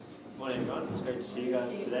Morning, everyone. It's great to see you guys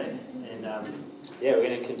today. And we're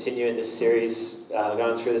going to continue in this series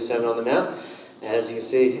going through the Sermon on the Mount. And as you can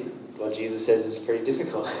see, what Jesus says is pretty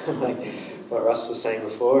difficult, like what Russ was saying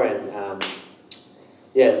before. And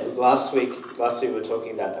last week we were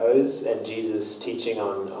talking about oaths and Jesus' teaching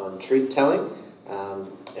on truth-telling.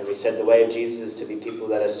 And we said the way of Jesus is to be people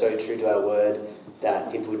that are so true to our word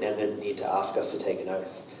that people would never need to ask us to take an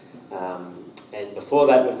oath. And before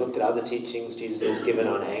that, we've looked at other teachings Jesus has given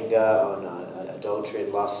on anger, on adultery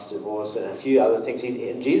and lust, divorce, and a few other things.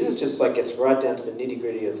 And Jesus just gets right down to the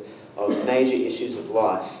nitty-gritty of major issues of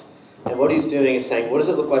life. And what he's doing is saying, what does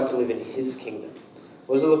it look like to live in his kingdom?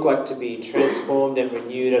 What does it look like to be transformed and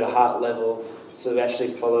renewed at a heart level so we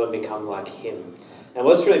actually follow and become like him? And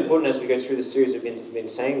what's really important as we go through this series, we've been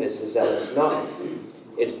saying this, is that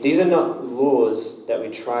these are not laws that we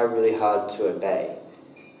try really hard to obey.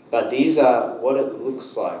 But these are what it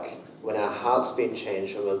looks like when our heart's been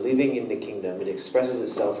changed, when we're living in the kingdom. It expresses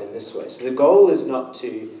itself in this way. So the goal is not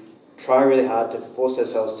to try really hard to force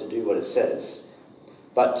ourselves to do what it says,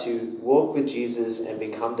 but to walk with Jesus and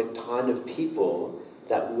become the kind of people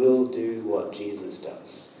that will do what Jesus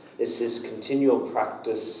does. It's this continual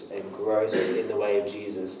practice and growth in the way of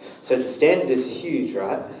Jesus. So the standard is huge,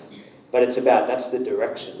 right? But that's the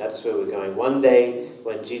direction. That's where we're going. One day,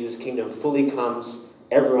 when Jesus' kingdom fully comes,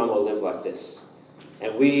 everyone will live like this.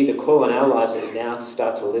 And the call on our lives is now to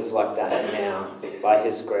start to live like that now, by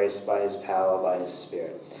his grace, by his power, by his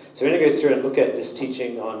spirit. So we're going to go through and look at this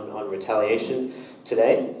teaching on retaliation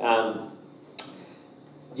today.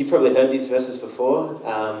 You've probably heard these verses before.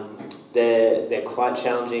 They're quite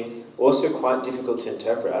challenging, also quite difficult to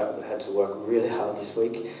interpret. I've had to work really hard this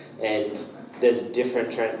week, and there's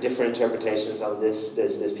different interpretations on this.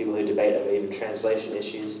 There's people who debate over even translation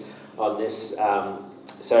issues on this.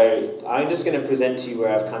 So I'm just going to present to you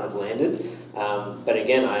where I've kind of landed. But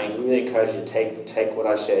again, I really encourage you to take what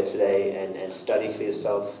I shared today and study for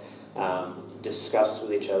yourself, discuss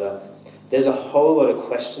with each other. There's a whole lot of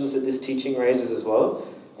questions that this teaching raises as well,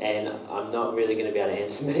 and I'm not really going to be able to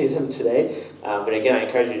answer many of them today. But again, I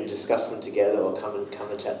encourage you to discuss them together or come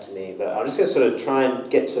and chat to me. But I'm just going to sort of try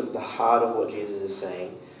and get to the heart of what Jesus is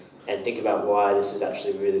saying and think about why this is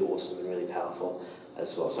actually really awesome and really powerful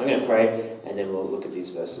as well. So I'm going to pray, and then we'll look at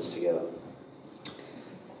these verses together.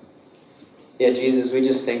 Yeah, Jesus, we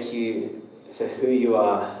just thank you for who you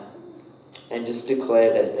are, and just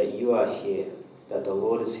declare that you are here, that the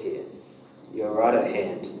Lord is here. You're right at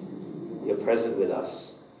hand. You're present with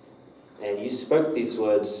us. And you spoke these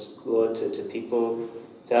words, Lord, to people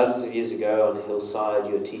thousands of years ago on a hillside.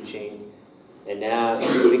 You were teaching, and now you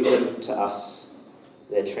speak them to us.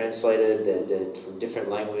 They're translated, they're from different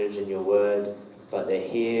language in your word, but they're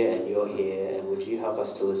here and you're here, and would you help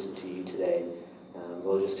us to listen to you today?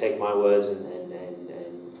 Lord, just take my words and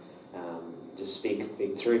just speak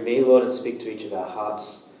through me, Lord, and speak to each of our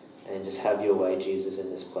hearts, and just have your way, Jesus,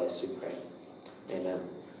 in this place, we pray. Amen.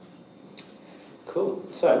 Cool.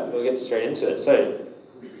 So we'll get straight into it. So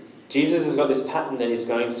Jesus has got this pattern that he's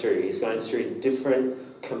going through. He's going through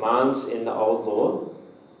different commands in the old law,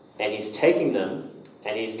 and he's taking them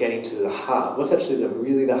and he's getting to the heart. What's actually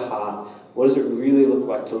the heart? What does it really look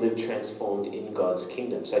like to live transformed in God's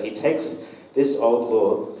kingdom? So he takes this old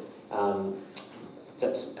law.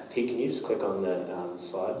 Pete, can you just click on the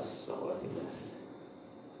slides? It's not working there.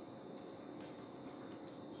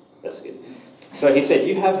 That's good. So he said,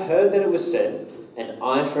 you have heard that it was said, an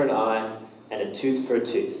eye for an eye and a tooth for a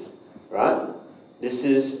tooth. Right? This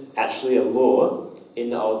is actually a law in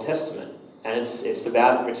the Old Testament. And it's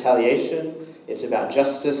about retaliation, it's about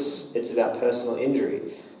justice, it's about personal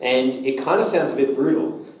injury. And it kind of sounds a bit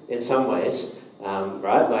brutal in some ways,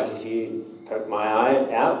 right? Like if you poke my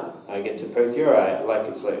eye out, I get to poke your eye.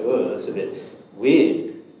 It's like, oh, that's a bit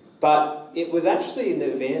weird. But it was actually an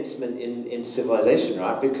advancement in civilization,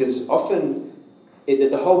 right? Because often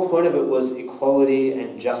the whole point of it was equality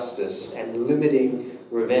and justice and limiting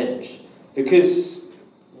revenge. Because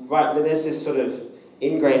there's this sort of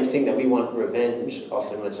ingrained thing that we want revenge.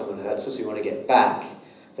 Often when someone hurts us, we want to get back.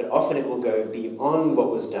 But often it will go beyond what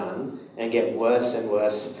was done and get worse and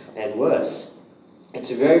worse and worse. It's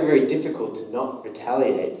very, very difficult to not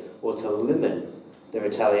retaliate or to limit the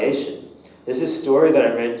retaliation. There's this story that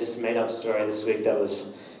I read, just a made-up story this week that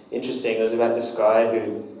was interesting. It was about this guy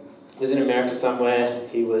who was in America somewhere.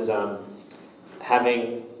 He was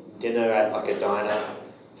having dinner at a diner,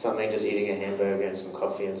 something, just eating a hamburger and some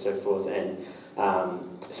coffee and so forth, and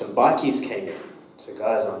some bikies came in. So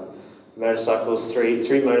guys on motorcycles,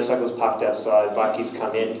 three motorcycles parked outside, bikies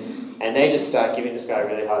come in, and they just start giving this guy a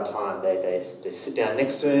really hard time. They sit down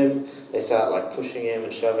next to him, they start pushing him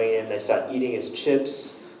and shoving him, they start eating his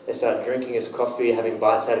chips, They start drinking his coffee, having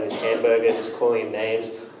bites out of his hamburger, just calling him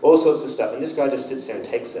names, all sorts of stuff. And this guy just sits there and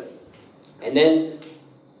takes it. And then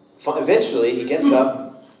eventually he gets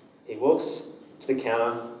up, he walks to the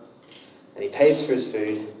counter, and he pays for his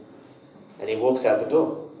food, and he walks out the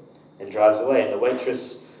door and drives away. And the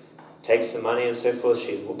waitress takes the money and so forth.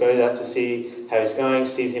 She will go out to see how he's going,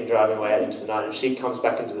 sees him driving away out into the night, and she comes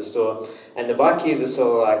back into the store. And the bikies are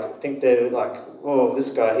sort of like, think they're like, oh,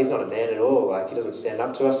 this guy, he's not a man at all. Like, he doesn't stand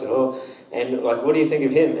up to us at all. And like, what do you think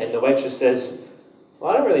of him? And the waitress says,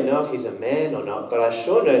 well, I don't really know if he's a man or not, but I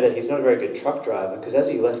sure know that he's not a very good truck driver, because as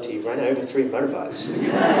he left, he ran over 3 motorbikes.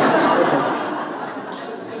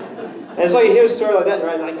 And it's like you hear a story like that,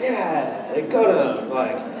 right? Like, yeah, they got him.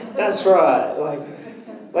 Like, that's right.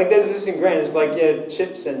 Like there's this ingrained. It's like, yeah,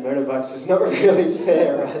 chips and motorbikes is not really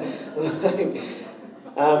fair, right?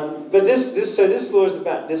 But this law is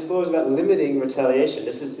about limiting retaliation.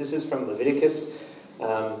 This is from Leviticus.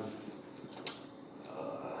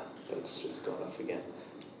 That's just gone off again.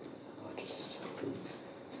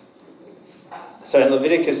 So in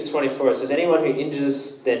Leviticus 24 it says, anyone who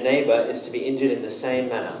injures their neighbour is to be injured in the same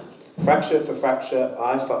manner. Fracture for fracture,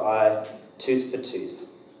 eye for eye, tooth for tooth.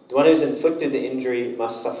 The one who's inflicted the injury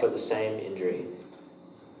must suffer the same injury.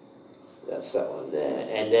 That's that one there.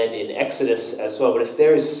 And then in Exodus as well. But if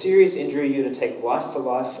there is serious injury, you're to take life for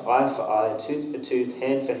life, eye for eye, tooth for tooth,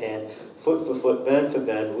 hand for hand, foot for foot, burn for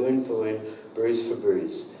burn, wound for wound, bruise for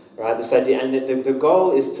bruise. Right? This idea, and the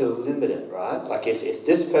goal is to limit it, right? Like if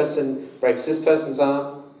this person breaks this person's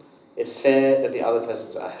arm, it's fair that the other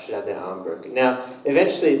person should have their arm broken. Now,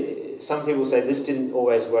 eventually, some people say this didn't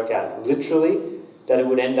always work out literally, that it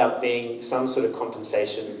would end up being some sort of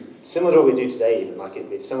compensation, similar to what we do today even. Like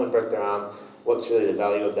if someone broke their arm, what's really the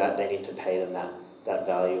value of that? They need to pay them that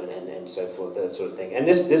value and so forth, that sort of thing. And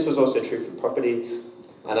this was also true for property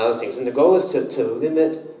and other things. And the goal is to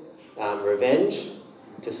limit revenge,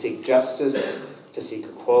 to seek justice, to seek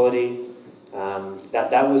equality.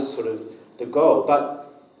 That was sort of the goal.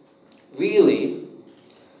 But really,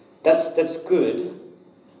 that's good,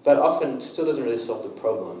 but often still doesn't really solve the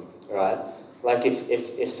problem, right? Like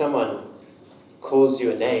if someone calls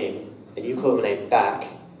you a name and you call them a name back,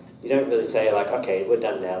 you don't really say like, okay, we're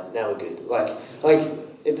done now we're good. Like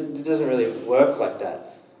it doesn't really work like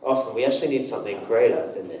that. Often we actually need something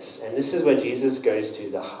greater than this. And this is where Jesus goes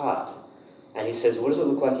to the heart. And he says, what does it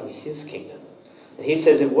look like in his kingdom? And he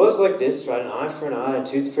says, it was like this, right? An eye for an eye, a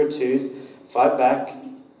tooth for a tooth, fight back,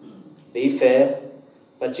 be fair.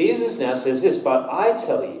 But Jesus now says this, but I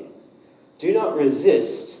tell you, do not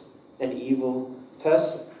resist an evil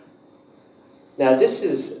person. Now this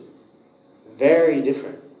is very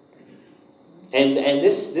different. And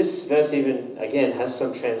this verse even, again, has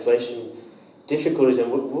some translation difficulties.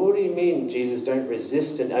 And what do you mean, Jesus, don't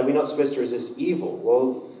resist? And are we not supposed to resist evil?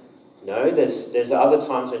 Well, no, there's other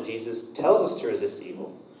times when Jesus tells us to resist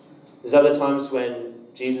evil. There's other times when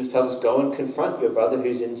Jesus tells us, go and confront your brother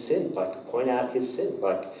who's in sin, like point out his sin.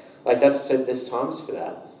 Like that's, so there's times for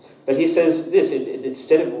that. But he says this,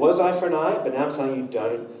 instead it was eye for an eye, but now I'm telling you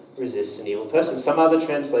don't resist an evil person. Some other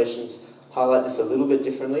translations highlight this a little bit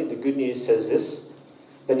differently. The Good News says this,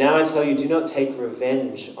 but now I tell you, do not take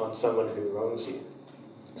revenge on someone who wrongs you.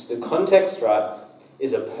 So the context, right,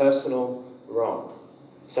 is a personal wrong.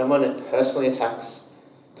 Someone that personally attacks,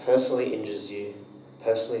 personally injures you,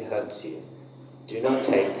 personally hurts you. Do not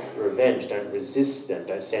take revenge. Don't resist them.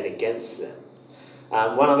 Don't stand against them.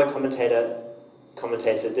 One other commentator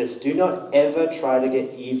commentates at this, do not ever try to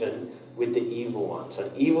get even with the evil one. So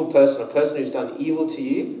an evil person, a person who's done evil to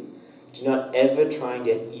you, do not ever try and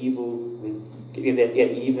get even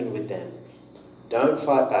with them. Don't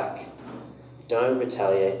fight back. Don't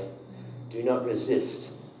retaliate. Do not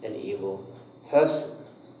resist an evil person.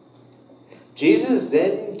 Jesus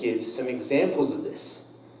then gives some examples of this.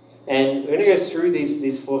 And we're going to go through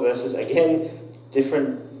these 4 verses. Again,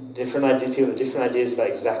 different ideas, people have different ideas about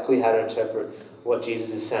exactly how to interpret what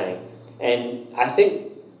Jesus is saying. And I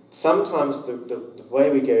think sometimes the way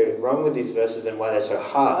we go wrong with these verses and why they're so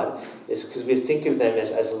hard is because we think of them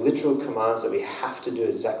as literal commands that we have to do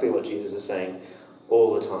exactly what Jesus is saying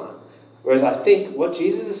all the time. Whereas I think what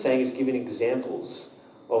Jesus is saying is giving examples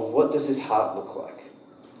of what does his heart look like.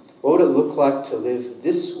 What would it look like to live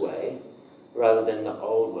this way rather than the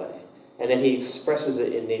old way? And then he expresses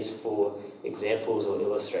it in these 4 examples or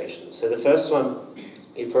illustrations. So the first one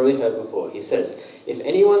you've probably heard before. He says, if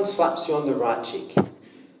anyone slaps you on the right cheek,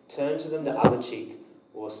 turn to them the other cheek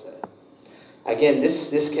also. Again,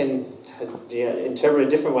 this can be interpreted in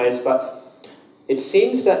different ways, but it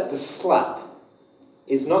seems that the slap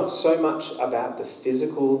is not so much about the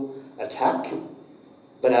physical attack,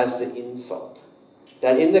 but as the insult.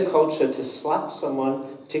 That in the culture, to slap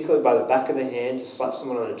someone, particularly by the back of the hand, to slap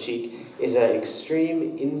someone on the cheek, is an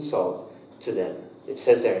extreme insult to them. It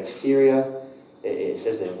says they're inferior, it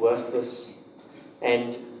says they're worthless.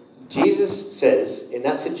 And Jesus says, in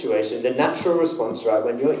that situation, the natural response, right,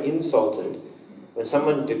 when you're insulted, when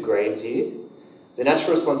someone degrades you, the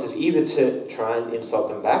natural response is either to try and insult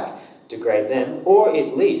them back, degrade them, or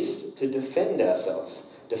at least to defend ourselves,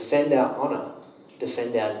 defend our honor,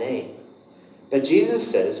 defend our name. But Jesus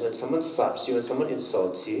says, when someone slaps you, when someone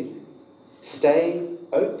insults you, stay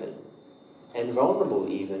open and vulnerable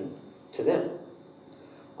even to them.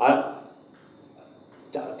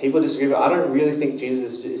 People disagree, but I don't really think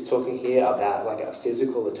Jesus is talking here about like a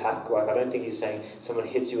physical attack. Like, I don't think he's saying someone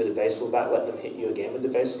hits you with a baseball bat, let them hit you again with the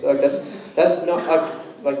baseball. Like, that's not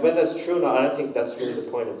like whether that's true or not. I don't think that's really the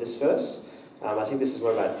point of this verse. I think this is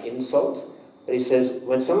more about insult. But he says,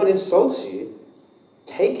 when someone insults you,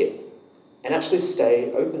 take it and actually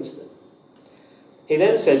stay open to them. He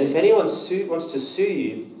then says, if anyone wants to sue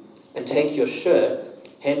you and take your shirt,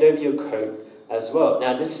 hand over your coat as well.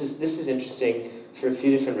 Now, this is interesting for a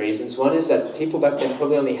few different reasons. One is that people back then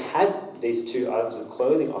probably only had these two items of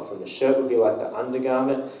clothing often. The shirt would be like the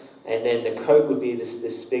undergarment, and then the coat would be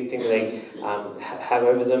this big thing they have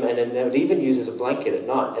over them, and then they would even use as a blanket at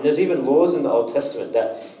night. And there's even laws in the Old Testament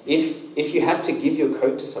that if you had to give your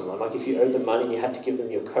coat to someone, like if you owed them money and you had to give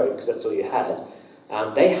them your coat because that's all you had,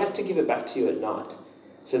 they had to give it back to you at night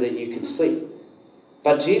so that you could sleep.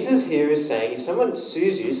 But Jesus here is saying, if someone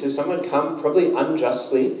sues you, so someone probably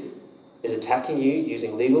unjustly is attacking you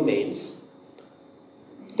using legal means,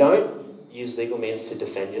 don't use legal means to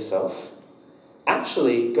defend yourself.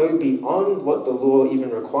 Actually, go beyond what the law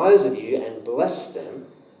even requires of you and bless them,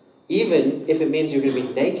 even if it means you're going to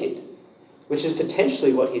be naked, which is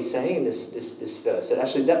potentially what he's saying in this verse. That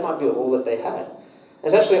actually, that might be all that they had.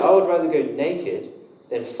 It's actually, I would rather go naked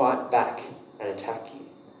than fight back and attack you,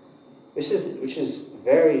 which is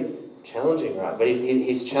very challenging, right? But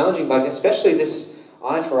he's challenging, like especially this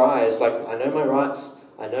eye for eye is like, I know my rights,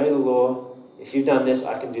 I know the law, if you've done this,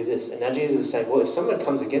 I can do this. And now Jesus is saying, well, if someone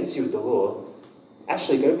comes against you with the law,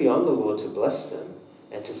 actually go beyond the law to bless them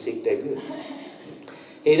and to seek their good.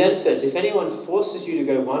 He then says, if anyone forces you to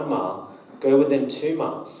go 1 mile, go with them 2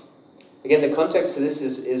 miles. Again, the context of this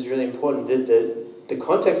is really important. The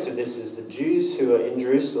context of this is the Jews who are in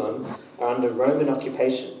Jerusalem are under Roman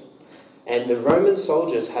occupation. And the Roman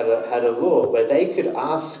soldiers had a law where they could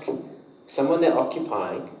ask someone they're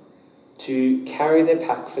occupying to carry their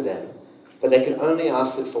pack for them, but they can only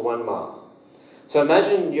ask it for 1 mile. So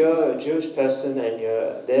imagine you're a Jewish person and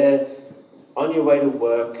you're there on your way to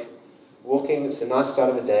work, walking, it's a nice start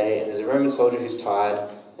of a day, and there's a Roman soldier who's tired,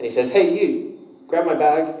 and he says, hey, you, grab my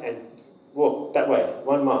bag and walk that way,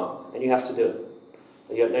 1 mile, and you have to do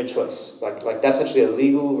it. You have no choice. Like that's actually a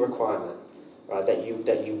legal requirement, right, that you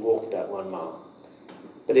walk that 1 mile.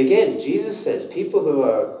 But again, Jesus says people who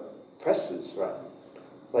are oppressors, right?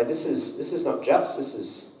 Like this is not just, this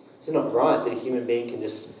is not right that a human being can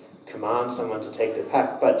just command someone to take their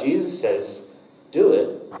pack. But Jesus says, do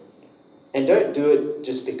it. And don't do it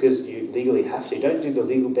just because you legally have to. Don't do the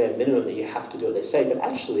legal bare minimum that you have to do what they say, but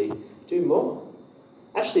actually do more.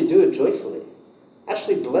 Actually do it joyfully.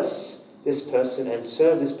 Actually bless this person and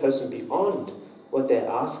serve this person beyond what they're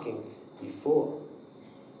asking you for.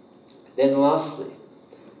 Then lastly,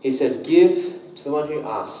 he says, give to the one who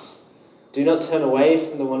asks. Do not turn away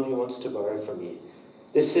from the one who wants to borrow from you.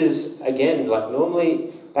 This is, again, like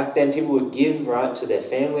normally back then people would give, right, to their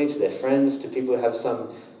family, to their friends, to people who have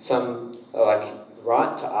some like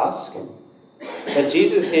right to ask. But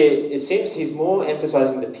Jesus here, it seems he's more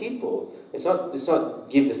emphasizing the people. It's not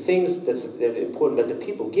give the things that's important, but the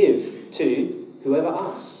people give to whoever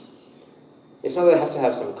asks. It's not that they have to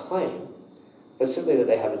have some claim, but simply that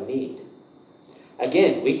they have a need.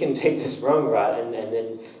 Again, we can take this wrong, right? And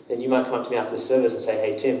then you might come up to me after the service and say,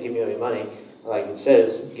 hey, Tim, give me all your money. Like it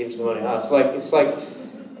says, give to the one who asks.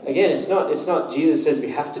 Again, it's not Jesus says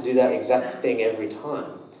we have to do that exact thing every time.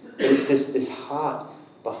 But it's this heart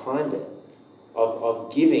behind it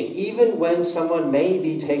of giving, even when someone may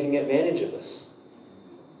be taking advantage of us.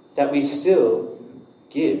 That we still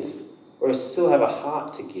give, or still have a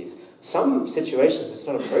heart to give. Some situations it's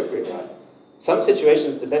not appropriate, right? Some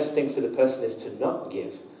situations, the best thing for the person is to not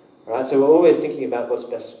give, right? So we're always thinking about what's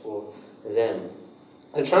best for them.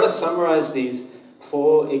 I'm trying to summarize these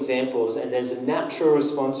 4 examples, and there's a natural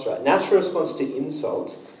response, right? Natural response to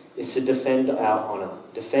insult is to defend our honor,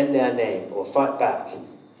 defend our name, or fight back.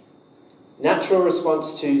 Natural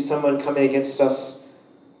response to someone coming against us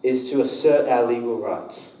is to assert our legal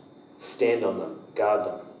rights, stand on them, guard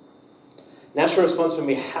them. Natural response when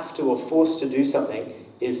we have to or forced to do something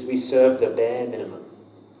is we serve the bare minimum.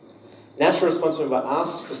 Natural response when we're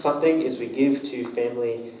asked for something is we give to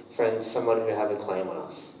family, friends, someone who have a claim on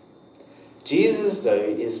us. Jesus, though,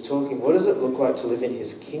 is talking, what does it look like to live in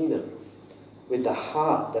his kingdom with the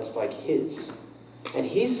heart that's like his? And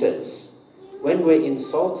he says, when we're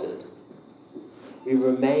insulted, we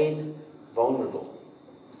remain vulnerable,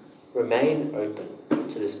 remain open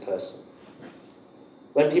to this person.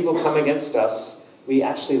 When people come against us, we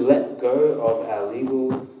actually let go of our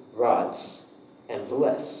legal rights and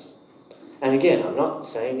bless. And again, I don't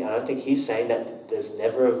think he's saying that there's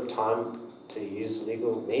never a time to use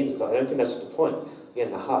legal means. I don't think that's the point.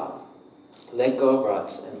 Again, the heart. Let go of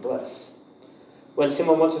rights and bless. When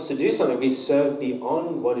someone wants us to do something, we serve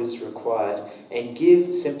beyond what is required and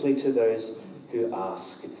give simply to those who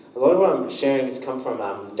ask. A lot of what I'm sharing has come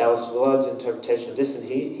from Dallas Willard's interpretation of this, and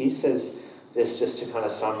he says this just to kind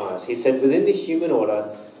of summarize. He said, within the human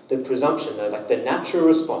order, the presumption, like the natural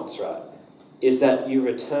response, right, is that you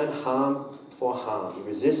return harm for harm. You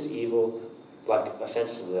resist evil, like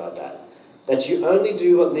offensively like that. That you only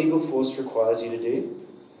do what legal force requires you to do,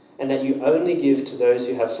 and that you only give to those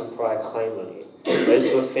who have some prior claim on you, those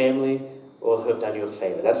who are family or who have done you a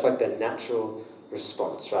favor. That's like the natural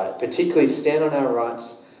response, right? Particularly stand on our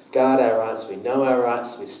rights, guard our rights, we know our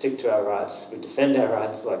rights, we stick to our rights, we defend our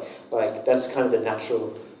rights, like that's kind of the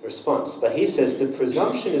natural response. But he says the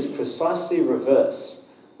presumption is precisely reversed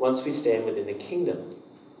once we stand within the kingdom.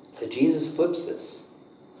 So Jesus flips this.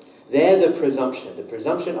 There the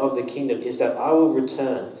presumption of the kingdom is that I will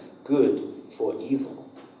return good for evil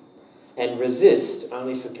and resist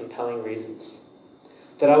only for compelling reasons.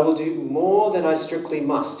 That I will do more than I strictly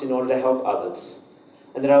must in order to help others,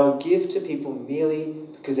 and that I will give to people merely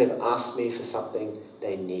because they've asked me for something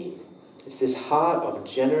they need. It's this heart of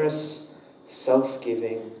generous,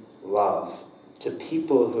 self-giving love to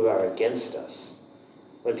people who are against us.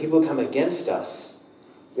 When people come against us,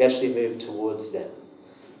 we actually move towards them.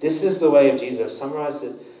 This is the way of Jesus. I've summarized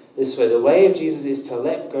it this way. The way of Jesus is to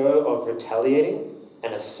let go of retaliating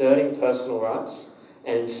and asserting personal rights,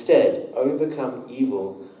 and instead overcome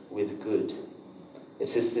evil with good.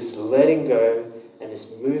 It's this letting go and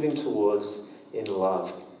this moving towards in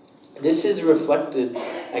love. This is reflected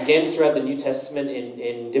again throughout the New Testament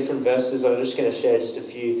in different verses. I'm just going to share just a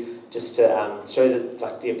few, just to show that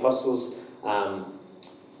like the apostles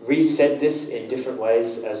resaid this in different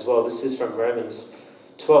ways as well. This is from Romans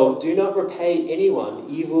 12. Do not repay anyone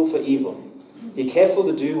evil for evil. Be careful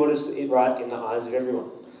to do what is right in the eyes of everyone.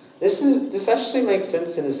 This actually makes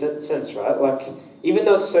sense in a sense, right? Like, even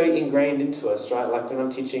though it's so ingrained into us, right? Like when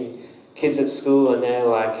I'm teaching kids at school and they're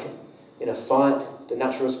like in a fight, the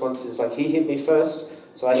natural response is like, he hit me first,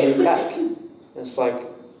 so I hit him back. And it's like,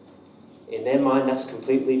 in their mind, that's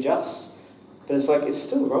completely just. But it's like, it's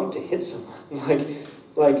still wrong to hit someone.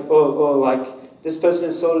 or like, this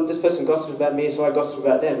person gossiped about me, so I gossip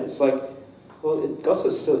about them. It's like, well,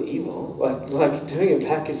 gossip's still evil. Like doing it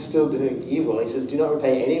back is still doing evil. And he says, do not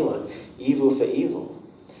repay anyone evil for evil.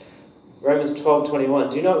 Romans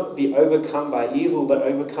 12:21, do not be overcome by evil, but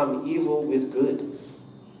overcome evil with good.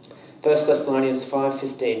 1 Thessalonians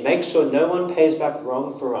 5:15, make sure no one pays back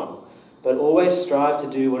wrong for wrong, but always strive to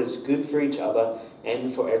do what is good for each other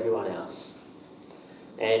and for everyone else.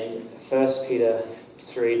 And 1 Peter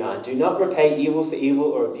 3:9, do not repay evil for evil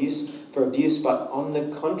or abuse for abuse, but on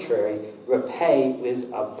the contrary, repay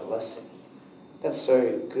with a blessing. That's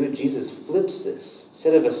so good. Jesus flips this.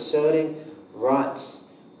 Instead of asserting rights,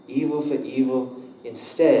 evil for evil,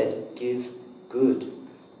 instead give good.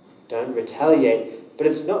 Don't retaliate. But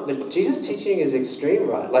it's not. But Jesus' teaching is extreme,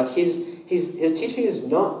 right? Like his teaching is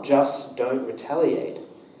not just don't retaliate.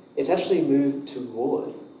 It's actually move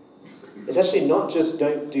toward. It's actually not just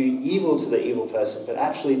don't do evil to the evil person, but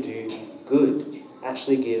actually do good.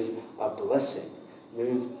 Actually give a blessing.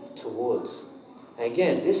 Move towards. And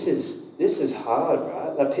again, this is hard,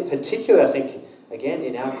 right? Like, particularly, I think, again,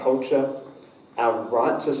 in our culture, our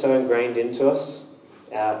rights are so ingrained into us.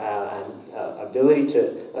 Our ability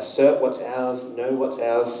to assert what's ours, know what's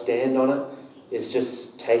ours, stand on it, is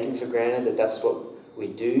just taken for granted that's what we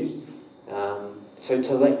do. So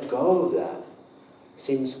to let go of that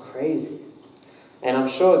seems crazy. And I'm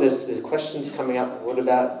sure there's questions coming up. What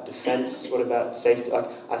about defense? What about safety? Like,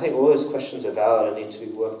 I think all those questions are valid and need to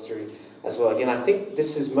be worked through as well. Again, I think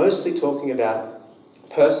this is mostly talking about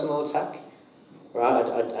personal attack, right?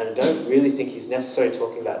 I don't really think he's necessarily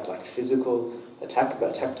talking about like physical attack,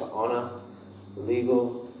 but attack to honor,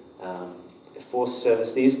 legal, forced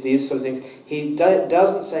service, these sort of things. He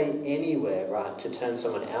doesn't say anywhere, right, to turn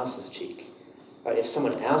someone else's cheek. Right? If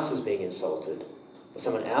someone else is being insulted, or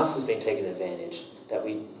someone else has been taken advantage, that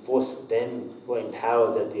we force them or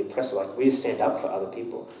empower the oppressor. Like, we stand up for other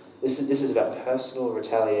people. This is about personal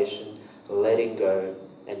retaliation, letting go,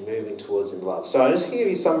 and moving towards in love. So I'll just give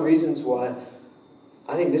you some reasons why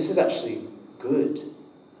I think this is actually good.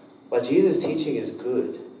 Why Jesus' teaching is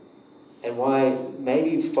good. And why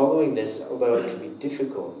maybe following this, although it can be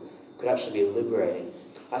difficult, could actually be liberating.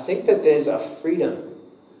 I think that there's a freedom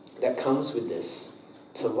that comes with this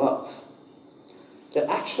to love. That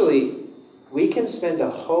actually we can spend a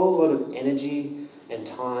whole lot of energy and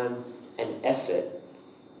time and effort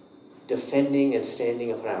defending and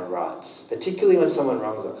standing up on our rights, particularly when someone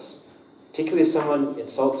wrongs us, particularly if someone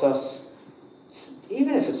insults us,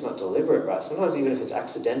 even if it's not deliberate, right? Sometimes even if it's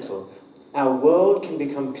accidental, our world can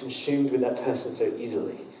become consumed with that person so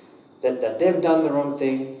easily. That they've done the wrong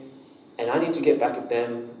thing, and I need to get back at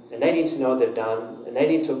them, and they need to know what they've done, and they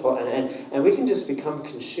need to apologize, and we can just become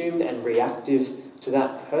consumed and reactive to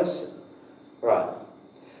that person, right?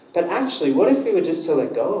 But actually, what if we were just to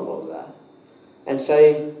let go of all that and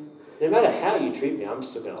say, no matter how you treat me, I'm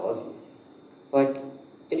still going to love you. Like,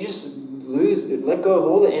 and you just let go of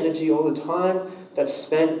all the energy, all the time that's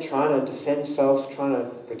spent trying to defend self, trying to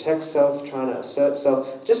protect self, trying to assert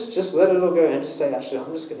self. Just let it all go and just say, actually,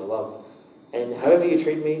 I'm just going to love. And however you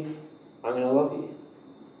treat me, I'm going to love you.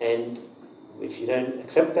 And if you don't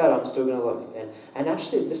accept that, I'm still going to love you. And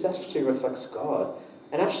actually, this actually reflects God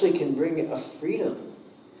and actually can bring a freedom.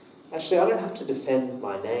 Actually, I don't have to defend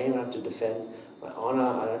my name, I don't have to defend my honor,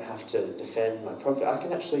 I don't have to defend my profit. I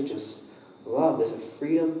can actually just love. There's a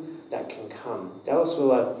freedom that can come. Dallas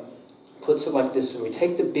Willard puts it like this: when we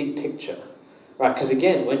take the big picture, right? Because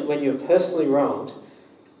again, when you're personally wronged,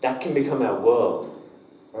 that can become our world,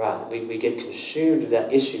 right? We get consumed with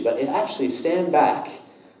that issue, but it actually, stand back,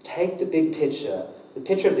 take the big picture, the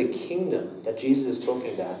picture of the kingdom that Jesus is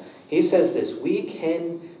talking about. He says this: we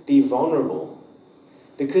can be vulnerable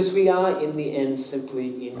because we are in the end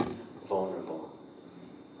simply invulnerable.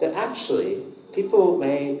 That actually, people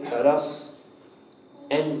may hurt us,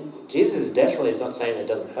 and Jesus definitely is not saying that it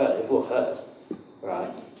doesn't hurt. It will hurt,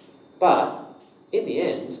 right? But in the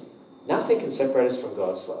end, nothing can separate us from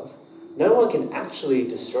God's love. No one can actually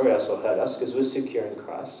destroy us or hurt us because we're secure in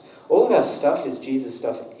Christ. All of our stuff is Jesus'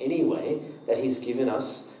 stuff anyway, that he's given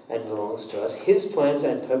us and belongs to us. His plans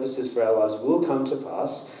and purposes for our lives will come to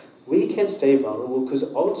pass. We can stay vulnerable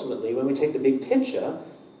because ultimately, when we take the big picture,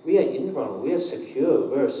 we are invulnerable, we are secure,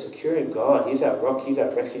 we're secure in God. He's our rock, he's our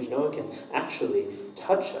refuge. No one can actually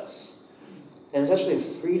touch us. And it's actually a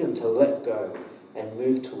freedom to let go and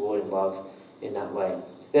move toward love in that way.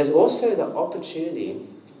 There's also the opportunity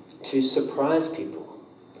to surprise people.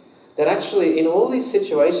 That actually, in all these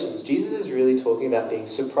situations, Jesus is really talking about being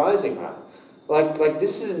surprising, right? Like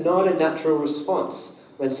this is not a natural response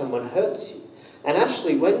when someone hurts you. And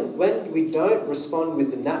actually, when we don't respond with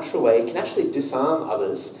the natural way, it can actually disarm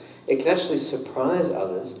others. It can actually surprise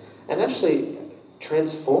others and actually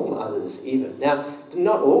transform others even. Now,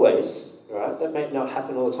 not always, right? That may not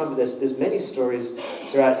happen all the time, but there's many stories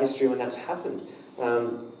throughout history when that's happened.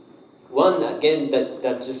 One, again,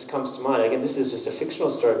 that just comes to mind, again, this is just a fictional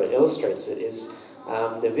story, but illustrates it, is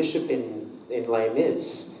the bishop in Les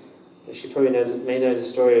Mis. You probably may know the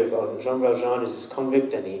story of Jean Valjean, who's this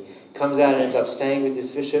convict, and he comes out and ends up staying with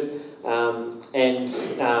this bishop, and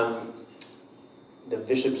the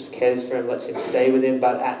bishop just cares for him, lets him stay with him,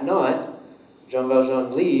 but at night, Jean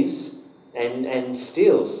Valjean leaves and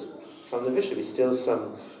steals from the bishop. He steals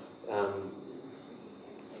some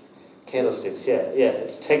candlesticks,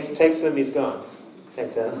 it takes them, he's gone.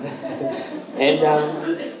 Thanks, Alan.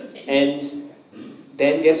 and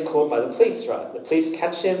then gets caught by the police, right? The police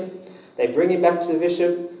catch him, they bring him back to the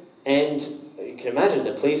bishop, and you can imagine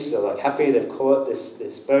the police are like happy they've caught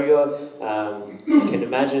this burglar. You can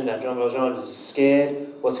imagine that Jean Valjean is scared,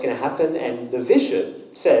 what's going to happen, and the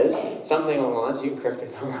bishop says something along the lines, you can correct me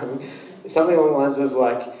if I'm wrong, something along the lines of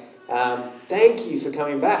like, thank you for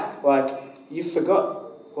coming back, like you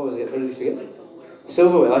forgot, what was it, what did you forget?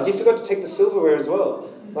 Silverware, like you forgot to take the silverware as well.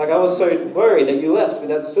 Like I was so worried that you left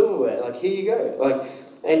without the silverware, like here you go. Like,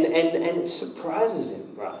 and it surprises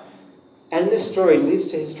him, right? And this story leads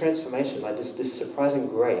to his transformation, like this surprising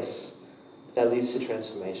grace that leads to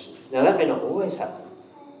transformation. Now that may not always happen,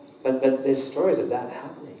 but there's stories of that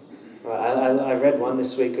happening. Right? I read one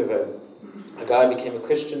this week of a guy who became a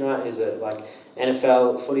Christian, right? He's a like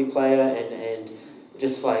NFL footy player and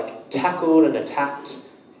just like tackled and attacked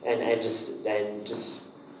and just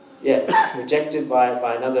rejected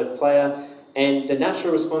by another player. And the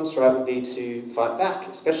natural response, right, would be to fight back,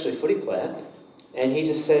 especially a footy player. And he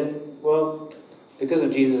just said, well, because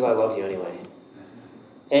of Jesus, I love you anyway.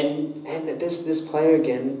 And this player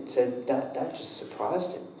again said that just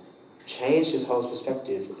surprised him, changed his whole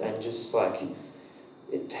perspective, and just like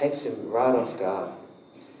it takes him right off guard.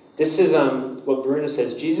 This is what Bruner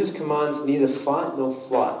says. Jesus commands neither fight nor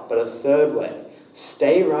flight, but a third way.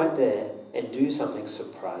 Stay right there and do something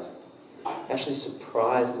surprising. Actually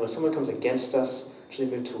surprise. When someone comes against us,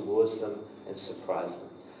 actually move towards them and surprise them.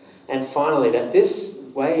 And finally, that this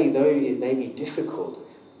way, though it may be difficult,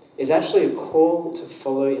 is actually a call to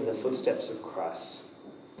follow in the footsteps of Christ.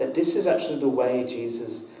 That this is actually the way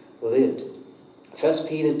Jesus lived. 1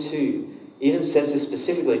 Peter 2 even says this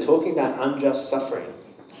specifically, talking about unjust suffering.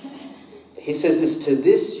 He says this, to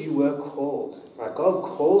this you were called. Right? God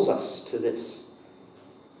calls us to this.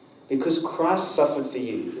 Because Christ suffered for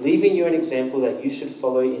you, leaving you an example that you should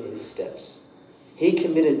follow in his steps. He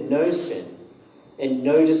committed no sin, and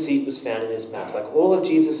no deceit was found in his mouth. Like all of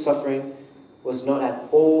Jesus' suffering was not at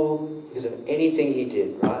all because of anything he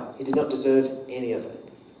did, right? He did not deserve any of it.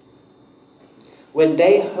 When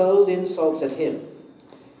they hurled insults at him,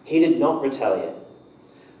 he did not retaliate.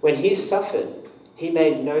 When he suffered, he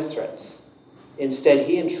made no threats. Instead,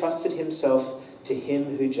 he entrusted himself to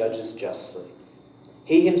him who judges justly.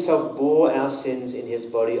 He himself bore our sins in his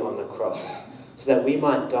body on the cross, so that we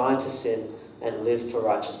might die to sin and live for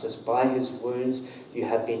righteousness. By his wounds you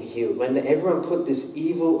have been healed. When everyone put this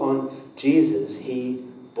evil on Jesus, he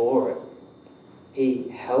bore it. He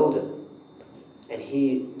held it. And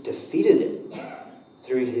he defeated it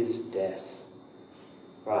through his death.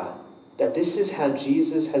 Right? That this is how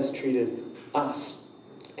Jesus has treated us.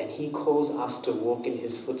 And he calls us to walk in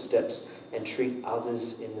his footsteps and treat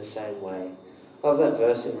others in the same way. I love that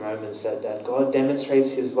verse in Romans that God demonstrates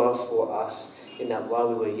his love for us in that while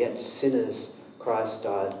we were yet sinners, Christ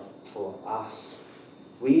died for us.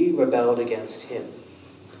 We rebelled against him.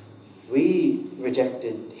 We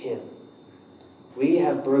rejected him. We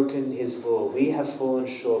have broken his law. We have fallen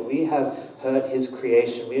short. We have hurt his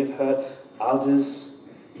creation. We have hurt others.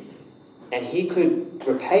 And he could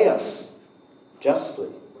repay us justly.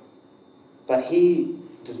 But he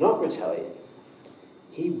does not retaliate.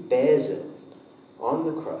 He bears it on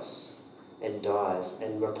the cross and dies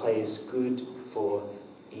and replays good for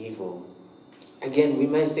evil. Again, we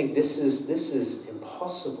may think this is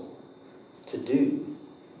impossible to do.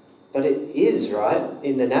 But it is, right,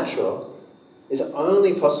 in the natural. It's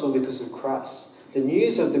only possible because of Christ. The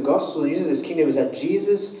news of the gospel, the news of this kingdom is that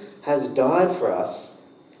Jesus has died for us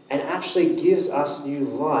and actually gives us new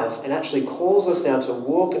life and actually calls us now to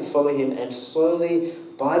walk and follow him and slowly,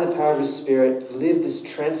 by the power of his Spirit, live this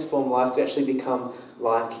transformed life to actually become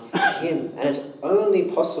like him. And it's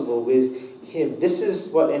only possible with him. This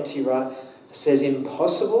is what N.T. Wright says,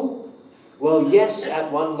 impossible? Well, yes,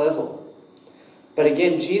 at one level. But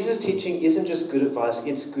again, Jesus' teaching isn't just good advice,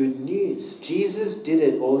 it's good news. Jesus did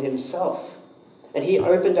it all himself. And he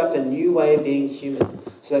opened up a new way of being human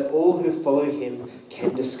so that all who follow him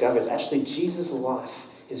can discover. It's actually Jesus' life,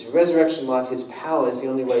 his resurrection life, his power is the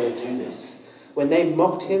only way to do this. When they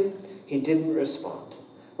mocked him, he didn't respond.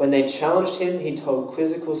 When they challenged him, he told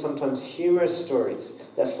quizzical, sometimes humorous stories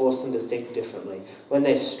that forced them to think differently. When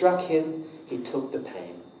they struck him, he took the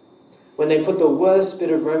pain. When they put the worst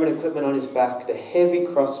bit of Roman equipment on his back, the heavy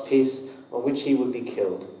cross piece on which he would be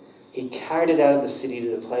killed, he carried it out of the city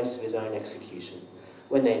to the place of his own execution.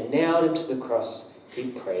 When they nailed him to the cross, he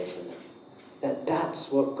prayed for them.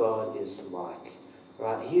 That's what God is like.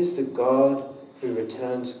 Right? He is the God who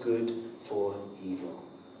returns good for evil.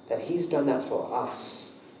 That he's done that for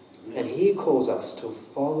us. And he calls us to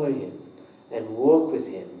follow him and walk with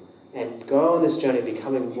him and go on this journey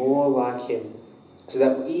becoming more like him, so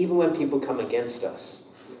that even when people come against us,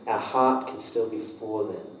 our heart can still be for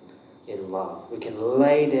them in love. We can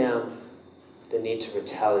lay down the need to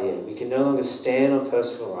retaliate. We can no longer stand on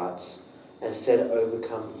personal rights and instead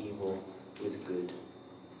overcome evil with good.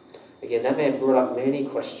 Again, that may have brought up many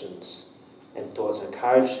questions and thoughts, and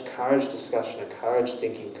courage discussion, courage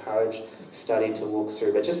thinking, courage study to walk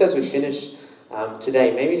through. But just as we finish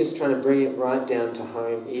today, maybe just trying to bring it right down to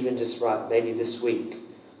home, even just right maybe this week.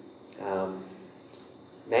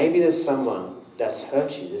 Maybe there's someone that's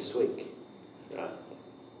hurt you this week, right?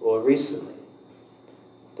 Or recently.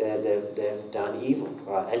 They've done evil,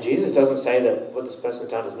 right? And Jesus doesn't say that what this person's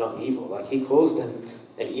done is not evil. Like, he calls them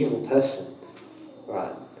an evil person,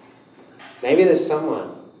 right? Maybe there's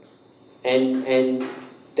someone, and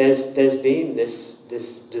there's been this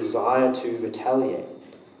desire to retaliate,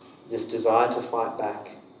 this desire to fight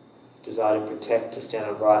back, desire to protect, to stand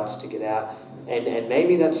on rights, to get out. And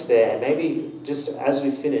maybe that's there. And maybe just as we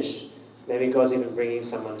finish, maybe God's even bringing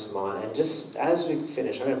someone to mind. And just as we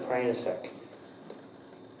finish, I'm going to pray in a sec.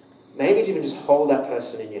 maybe even just hold that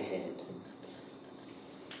person in your hand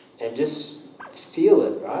and just feel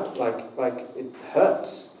it, right? Like it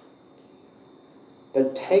hurts.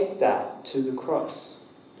 But take that to the cross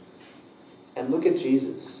and look at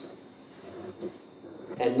Jesus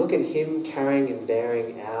and look at him carrying and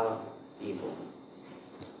bearing our evil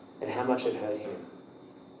and how much it hurt him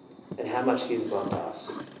and how much he's loved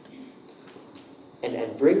us.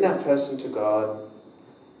 And bring that person to God,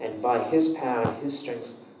 and by his power and his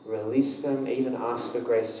strength, release them, even ask for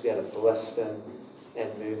grace to be able to bless them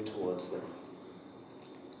and move towards them.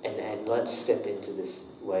 And let's step into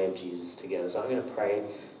this way of Jesus together. So I'm going to pray.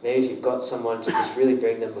 Maybe if you've got someone, to just really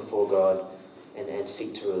bring them before God and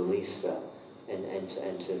seek to release that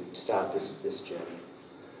and to start this journey.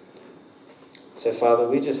 So Father,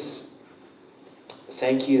 we just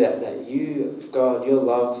thank you that you, God, your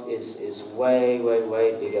love is way, way,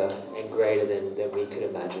 way bigger and greater than we could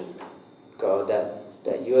imagine. God,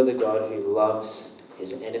 that you are the God who loves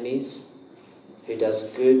his enemies, who does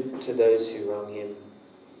good to those who wrong him.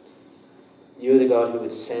 You are the God who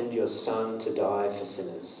would send your Son to die for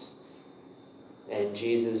sinners. And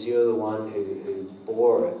Jesus, you're the one who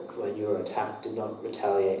bore it when you were attacked, did not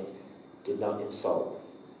retaliate, did not insult,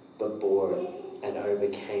 but bore it and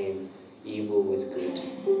overcame evil with good.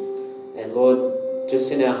 And Lord,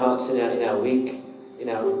 just in our hearts, in our week,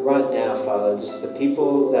 right now, Father, just the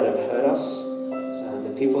people that have hurt us,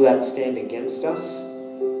 the people that stand against us,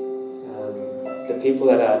 the people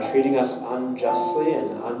that are treating us unjustly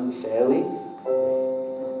and unfairly,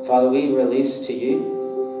 Father, we release to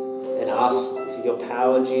you and ask for your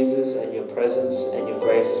power, Jesus, and your presence and your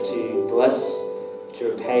grace to bless, to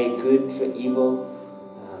repay good for evil,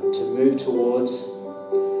 to move towards.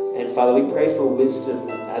 And Father, we pray for wisdom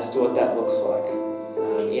as to what that looks like.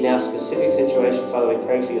 In our specific situation, Father, we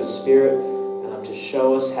pray for your Spirit to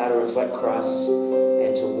show us how to reflect Christ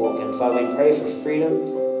and to walk. And Father, we pray for freedom.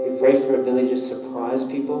 We pray for ability to surprise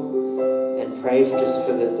people. And pray for the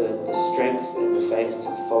strength and the faith to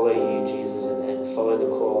follow you, Jesus, and follow the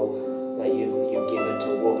call that you've given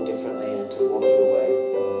to walk differently and to walk your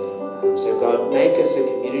way. So God, make us a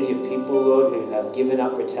community of people, Lord, who have given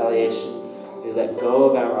up retaliation, who let go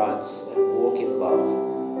of our rights and walk in love.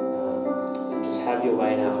 And just have your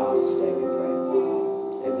way in our hearts today, we pray.